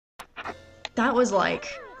That was like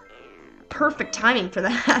perfect timing for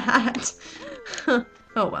that.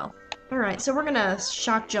 Oh well. Alright, so we're gonna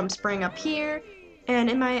shock jump spring up here, and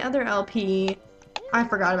in my other LP, I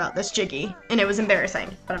forgot about this Jiggy, and it was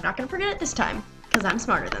embarrassing, but I'm not gonna forget it this time, because I'm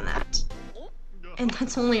smarter than that. And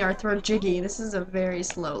that's only our third Jiggy. This is a very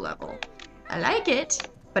slow level. I like it,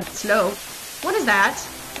 but it's slow. What is that?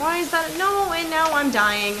 Why is that? No, and now I'm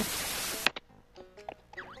dying.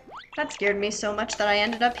 That scared me so much that I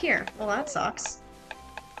ended up here. Well, that sucks.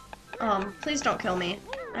 Please don't kill me.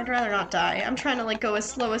 I'd rather not die. I'm trying to, like, go as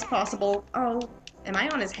slow as possible. Oh, am I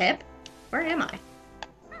on his hip? Where am I?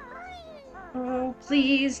 Oh,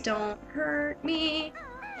 please don't hurt me.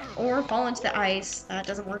 Or fall into the ice. That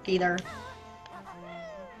doesn't work either.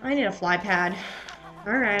 I need a fly pad.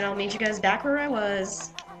 Alright, I'll meet you guys back where I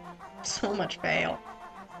was. So much fail.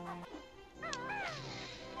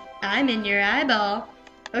 I'm in your eyeball.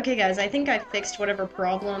 Okay, guys, I think I fixed whatever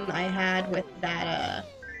problem I had with that,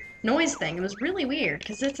 noise thing. It was really weird,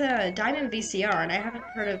 because it's a Diamond VCR, and I haven't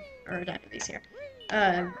heard of, or Diamond VCR,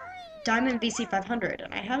 Diamond VC500,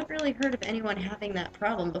 and I haven't really heard of anyone having that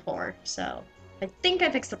problem before, so I think I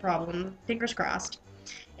fixed the problem. Fingers crossed.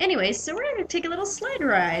 Anyways, so we're gonna take a little sled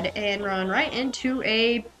ride and run right into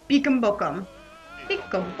a Beacom Bokum.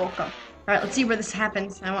 Beacom Bokum. Alright, let's see where this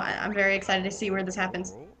happens. I'm very excited to see where this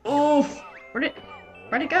happens. Oof!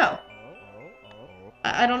 Where'd it go?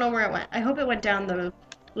 I don't know where it went. I hope it went down the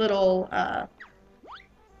little,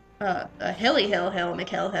 hilly hill,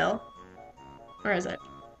 McHill Hill. Where is it?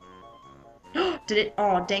 Did it?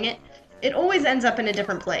 Oh, dang it. It always ends up in a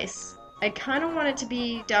different place. I kind of want it to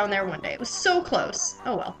be down there one day. It was so close.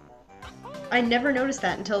 Oh well. I never noticed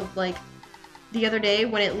that until, like, the other day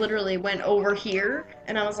when it literally went over here,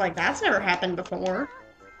 and I was like, that's never happened before.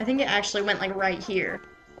 I think it actually went, like, right here.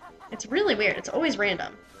 It's really weird. It's always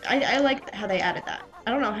random. I like how they added that. I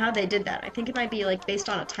don't know how they did that. I think it might be, like, based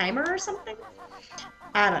on a timer or something?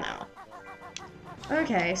 I don't know.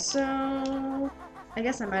 Okay, so I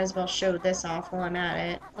guess I might as well show this off while I'm at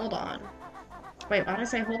it. Hold on. Wait, why did I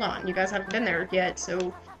say hold on? You guys haven't been there yet,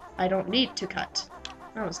 so I don't need to cut.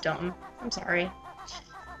 That was dumb. I'm sorry.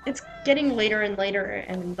 It's getting later and later,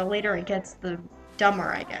 and the later it gets, the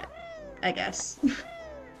dumber I get, I guess.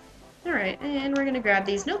 Alright, and we're gonna grab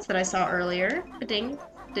these notes that I saw earlier. Da-ding,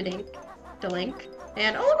 da-dink, da-link.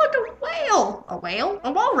 And, oh look, a whale! A whale?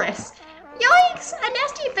 A walrus! Yikes! A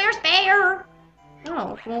nasty fierce bear!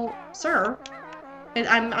 Oh, well, sir.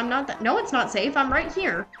 I'm not that- no, it's not safe. I'm right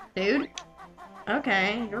here, dude.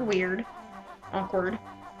 Okay, you're weird. Awkward.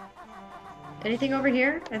 Anything over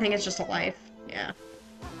here? I think it's just a life. Yeah.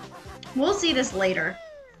 We'll see this later.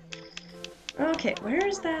 Okay, where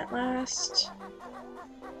is that last...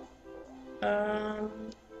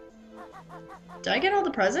 Did I get all the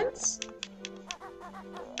presents?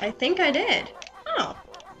 I think I did. Oh.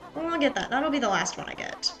 Well, I'll get that. That'll be the last one I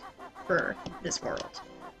get for this world.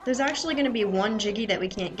 There's actually going to be one Jiggy that we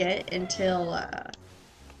can't get until,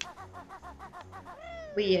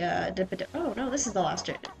 we, oh, no, this is the last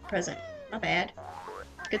present. Not bad.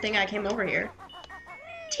 Good thing I came over here.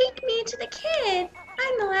 Take me to the kid!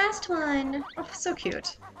 I'm the last one! Oh, so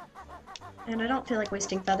cute. And I don't feel like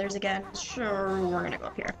wasting feathers again. Sure, we're gonna go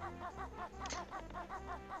up here.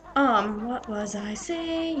 What was I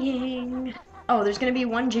saying? Oh, there's gonna be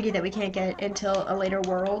one Jiggy that we can't get until a later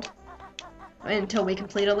world. Until we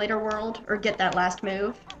complete a later world, or get that last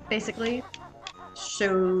move, basically.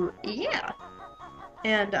 So, yeah.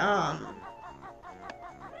 And,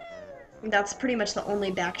 that's pretty much the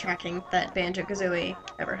only backtracking that Banjo-Kazooie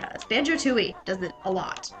ever has. Banjo-Tooie does it a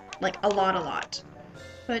lot. Like, a lot.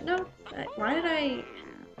 But no, why did I...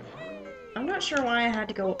 I'm not sure why I had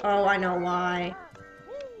to go... Oh, I know why.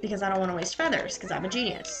 Because I don't want to waste feathers, because I'm a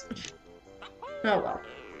genius. Oh well.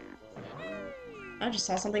 I just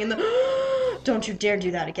saw something in the... Don't you dare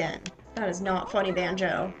do that again. That is not funny,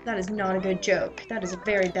 Banjo. That is not a good joke. That is a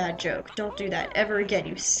very bad joke. Don't do that ever again.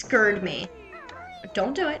 You scared me.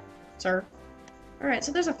 Don't do it, sir. Alright,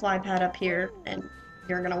 so there's a fly pad up here, and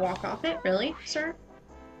you're gonna walk off it? Really, sir?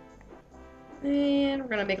 And we're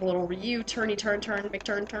gonna make a little U-turny turn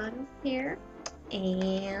here.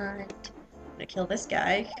 And I'm gonna kill this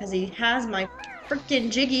guy, because he has my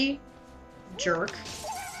frickin' Jiggy. Jerk.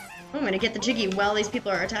 I'm gonna get the Jiggy while these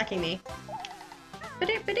people are attacking me.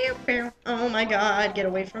 Oh my god, get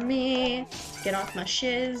away from me. Get off my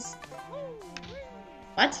shiz.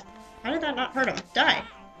 What? How did that not hurt him? Die.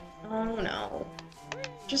 Oh no.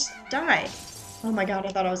 Just die. Oh my god, I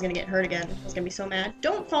thought I was gonna get hurt again. I was gonna be so mad.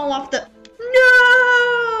 Don't fall off the...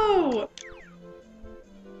 No!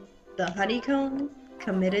 The honeycomb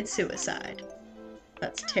committed suicide.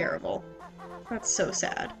 That's terrible. That's so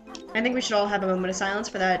sad. I think we should all have a moment of silence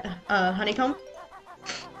for that honeycomb.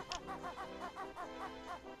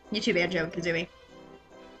 You too, Banjo and Kazooie.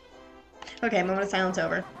 Okay, moment of silence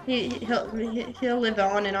over. He'll live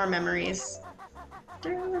on in our memories.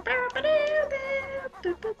 Okay.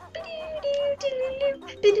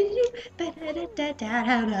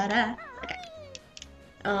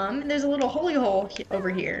 There's a little holy hole over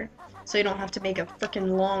here, so you don't have to make a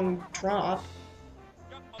frickin' long drop.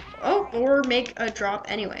 Oh, or make a drop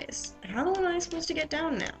anyways. How am I supposed to get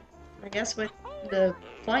down now? I guess with the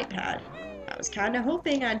flight pad. I was kinda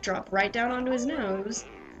hoping I'd drop right down onto his nose,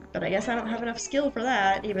 but I guess I don't have enough skill for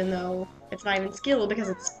that, even though it's not even skill because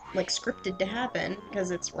it's, like, scripted to happen,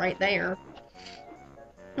 because it's right there.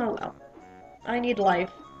 Oh well. I need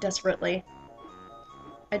life, desperately.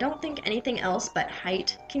 I don't think anything else but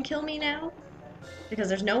height can kill me now, because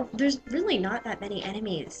there's really not that many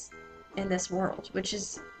enemies in this world, which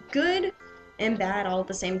is good and bad all at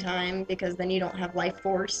the same time, because then you don't have life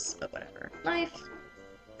force, but whatever. Life.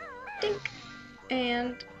 Dink.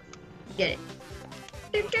 And get it.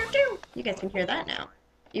 Doo, doo, doo. You guys can hear that now,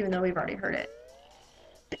 even though we've already heard it.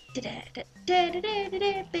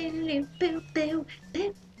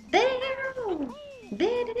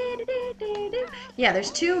 Yeah,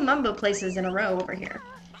 there's 2 Mumbo places in a row over here.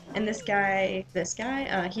 And this guy,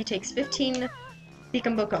 he takes 15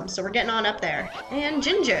 Beacom Bookum, so we're getting on up there. And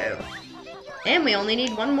Jinjo! And we only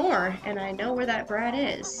need 1 more, and I know where that brat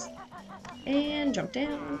is. And jump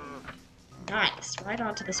down. Nice, right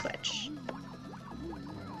onto the switch.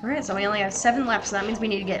 Alright, so we only have 7 left, so that means we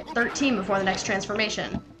need to get 13 before the next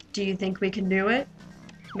transformation. Do you think we can do it?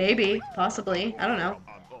 Maybe, possibly, I don't know.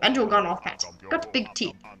 Banjo gone off cat. Got big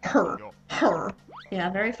teeth. Her. Yeah,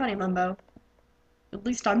 very funny, Mumbo. At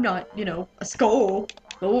least I'm not, you know, a skull.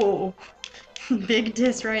 Oh. Big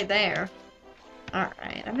diss right there.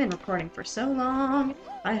 Alright, I've been recording for so long.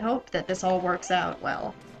 I hope that this all works out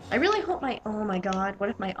well. I really hope oh my god, what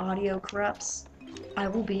if my audio corrupts? I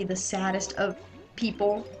will be the saddest of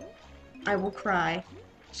people. I will cry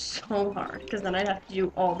so hard, because then I'd have to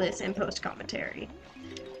do all this in post-commentary.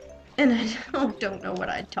 And I don't know what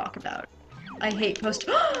I'd talk about. I hate post-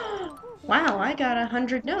 Wow, I got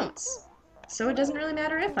 100 notes. So it doesn't really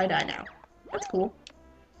matter if I die now. That's cool.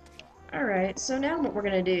 Alright, so now what we're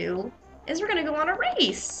gonna do is we're gonna go on a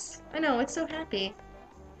race! I know, it's so happy.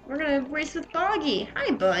 We're gonna race with Boggy.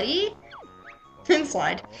 Hi, buddy! And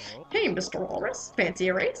slide. Hey, Mr. Walrus. Fancy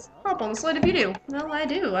a race? Hop on the slide if you do. Well, I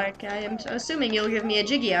do. I am assuming you'll give me a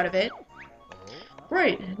jiggy out of it.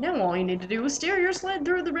 Great. Now all you need to do is steer your sled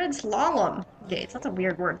through the red slalom gates. That's a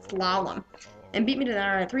weird word. Slalom. And beat me to that.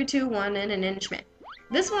 Alright, 3, 2, 1, and an inchment.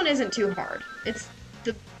 This one isn't too hard. It's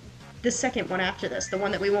the second one after this. The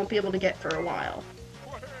one that we won't be able to get for a while.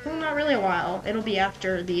 Well, not really a while. It'll be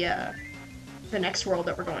after the next world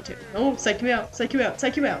that we're going to. Oh, psych me out, psych you out,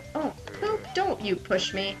 psych you out. Oh, poop, don't you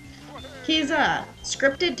push me. He's,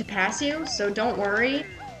 scripted to pass you, so don't worry.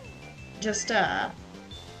 Just, yeah,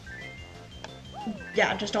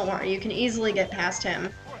 just don't worry. You can easily get past him.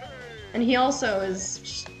 And he also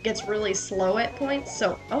gets really slow at points,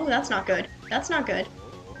 so, oh, that's not good. That's not good.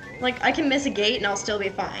 Like, I can miss a gate and I'll still be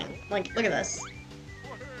fine. Like, look at this.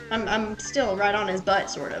 I'm still right on his butt,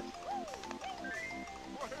 sort of.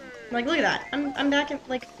 Like, look at that. I'm back,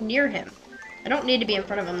 like, near him. I don't need to be in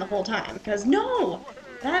front of him the whole time, because no!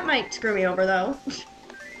 That might screw me over, though.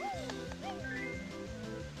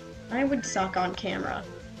 I would suck on camera.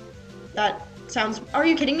 That sounds... Are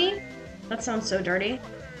you kidding me? That sounds so dirty.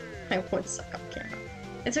 I would suck on camera.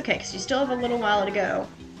 It's okay, because you still have a little while to go.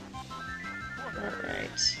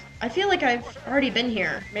 Alright. I feel like I've already been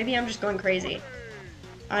here. Maybe I'm just going crazy.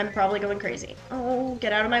 I'm probably going crazy. Oh,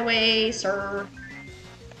 get out of my way, sir.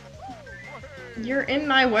 You're in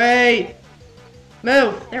my way!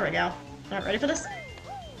 Move! There we go. Not ready for this?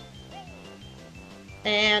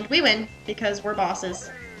 And we win, because we're bosses.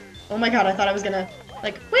 Oh my god, I thought I was gonna,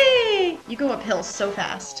 like, whee! You go uphill so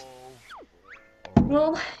fast.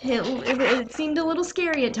 Well, it seemed a little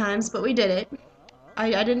scary at times, but we did it.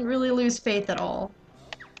 I didn't really lose faith at all.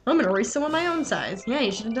 I'm gonna race someone my own size. Yeah,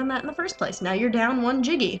 you should have done that in the first place. Now you're down 1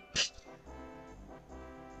 jiggy.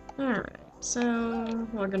 Alright, so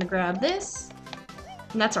we're gonna grab this.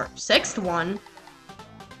 And that's our 6th one.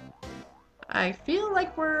 I feel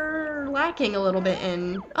like we're lacking a little bit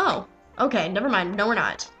in... Oh, okay, never mind. No, we're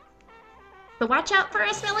not. But watch out for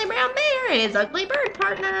a smelly brown bear and his ugly bird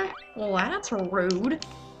partner. Well, that's rude.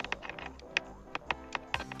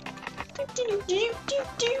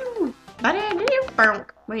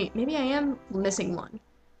 Wait, maybe I am missing one.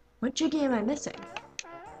 What jiggy am I missing?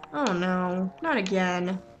 Oh no, not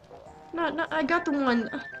again. Not, I got the one.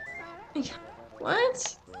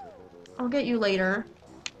 What? I'll get you later.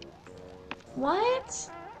 What?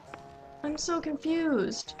 I'm so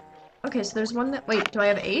confused. Okay, so there's one that- wait, do I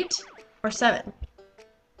have 8? Or 7?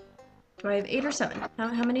 Do I have 8 or 7?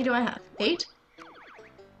 How many do I have? 8?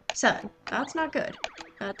 7. That's not good.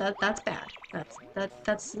 That's bad.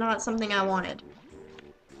 That's not something I wanted.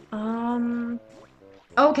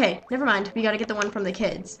 Okay, never mind. We gotta get the one from the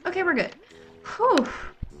kids. Okay, we're good. Whew.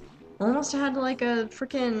 Almost had like a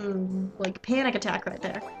freaking like panic attack right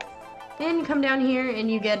there. And you come down here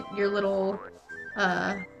and you get your little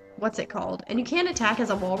what's it called? And you can't attack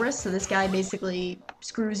as a walrus, so this guy basically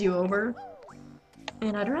screws you over.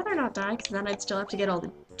 And I'd rather not die, because then I'd still have to get all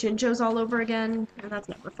the Jinjos all over again, and that's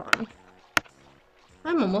never fun.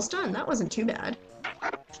 I'm almost done. That wasn't too bad.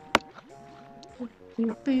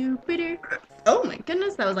 Oh my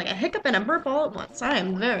goodness, that was like a hiccup and a burp all at once. I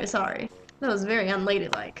am very sorry. That was very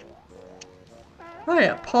unladylike. I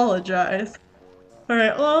apologize.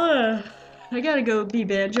 Alright, well, I gotta go be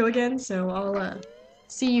Banjo again, so I'll,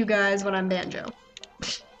 see you guys when I'm Banjo.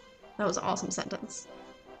 That was an awesome sentence.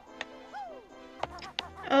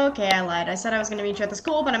 Okay, I lied. I said I was gonna meet you at the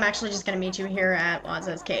school, but I'm actually just gonna meet you here at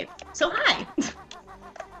Waza's cave. So, hi!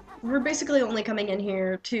 We're basically only coming in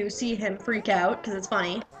here to see him freak out, because it's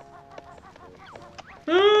funny.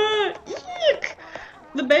 Ah, eek!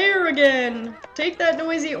 The bear again! Take that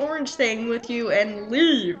noisy orange thing with you and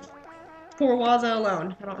leave! Poor Waza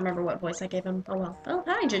alone. I don't remember what voice I gave him. Oh well. Oh,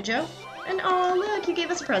 hi, Jinjo. And oh, look, you gave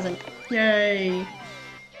us a present. Yay!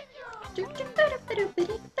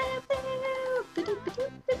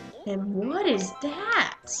 And what is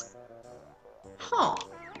that? Huh.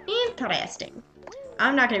 Interesting.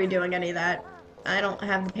 I'm not going to be doing any of that. I don't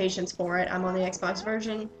have the patience for it. I'm on the Xbox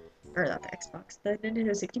version. Or not the Xbox. The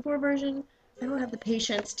Nintendo 64 version. I don't have the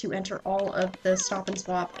patience to enter all of the stop and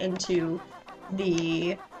swap into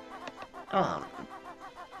the...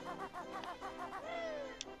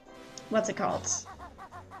 what's it called?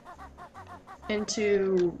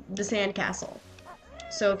 Into the sandcastle.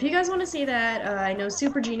 So if you guys want to see that, I know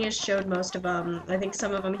Super Genius showed most of them. I think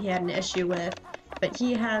some of them he had an issue with, but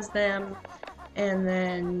he has them. And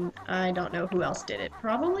then I don't know who else did it.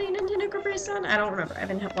 Probably Nintendo Capri-Sun? I don't remember. I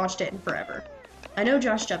haven't watched it in forever. I know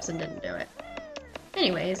Josh Jepson didn't do it.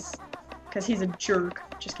 Anyways, because he's a jerk.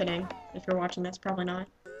 Just kidding. If you're watching this, probably not.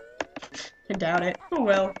 I doubt it. Oh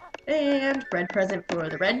well. And red present for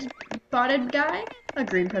the red-bottomed guy. A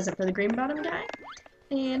green present for the green-bottomed guy.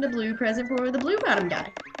 And a blue present for the blue-bottomed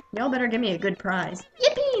guy. Y'all better give me a good prize.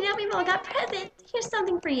 Yippee! Now we've all got presents! Here's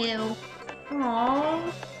something for you.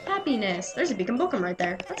 Aww. Happiness. There's a Beacon Bookum right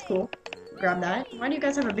there. That's cool. Grab that. Why do you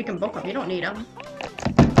guys have a Beacon Bookum? You don't need them.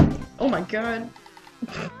 Oh my god.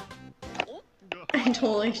 I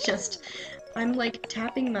totally just... I'm like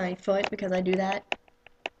tapping my foot because I do that.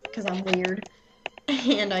 Because I'm weird.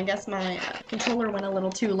 And I guess my controller went a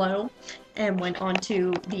little too low and went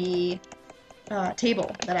onto the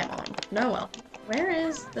table that I'm on. No, well. Where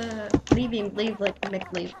is the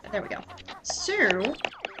leave? There we go. So,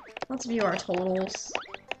 let's view our totals.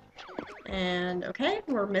 And okay,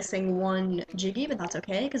 we're missing one Jiggy, but that's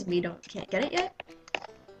okay because we can't get it yet.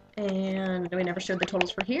 And we never showed the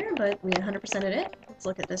totals for here, but we 100%ed it. Let's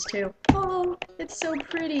look at this too. Oh, it's so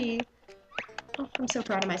pretty. Oh, I'm so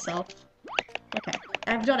proud of myself. Okay,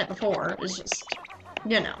 I've done it before. It's just,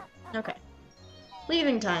 you know. Okay,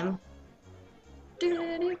 leaving time.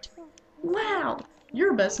 Wow,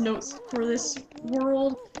 your best notes for this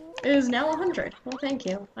world is now 100. Well, thank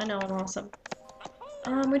you. I know I'm awesome.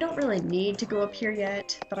 We don't really need to go up here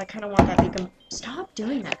yet, but I kind of want that beacon. Stop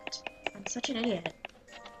doing that. I'm such an idiot.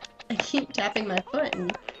 I keep tapping my foot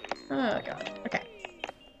and... oh, God. Okay.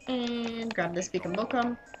 And grab this Beacon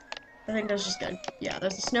Bookum. I think that's just good. Yeah,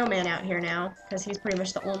 there's a snowman out here now, because he's pretty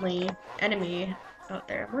much the only enemy out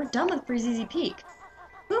there. We're done with Breezy Peak.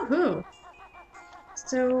 Woohoo!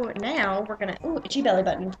 So now we're gonna... ooh, itchy belly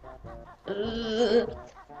button.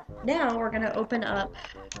 Now we're gonna open up...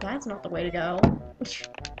 that's not the way to go.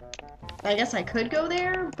 I guess I could go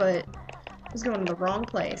there, but I was going to the wrong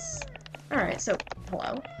place. Alright, so,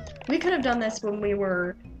 hello. We could have done this when we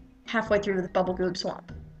were halfway through the Bubble Goob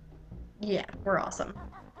Swamp. Yeah, we're awesome.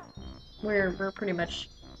 We're pretty much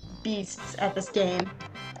beasts at this game.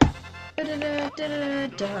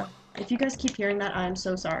 If you guys keep hearing that, I'm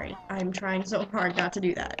so sorry. I'm trying so hard not to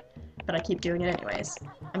do that. But I keep doing it anyways.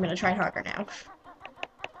 I'm gonna try harder now.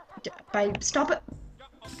 Stop it!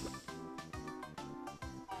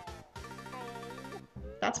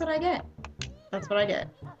 That's what I get. That's what I get.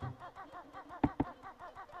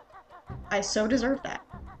 I so deserve that.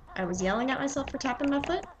 I was yelling at myself for tapping my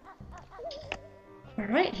foot.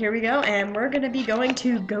 Alright, here we go, and we're gonna be going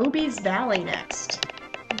to Gobi's Valley next.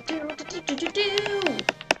 do.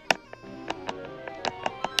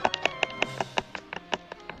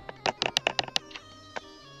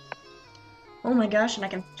 Oh my gosh, and I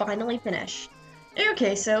can finally finish.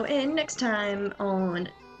 Okay, so in next time on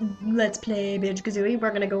Let's Play Banjo-Kazooie,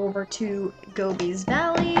 we're gonna go over to Gobi's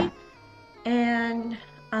Valley, and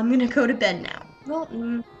I'm gonna go to bed now.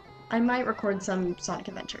 Well, I might record some Sonic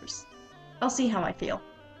Adventures. I'll see how I feel.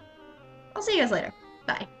 I'll see you guys later.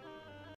 Bye.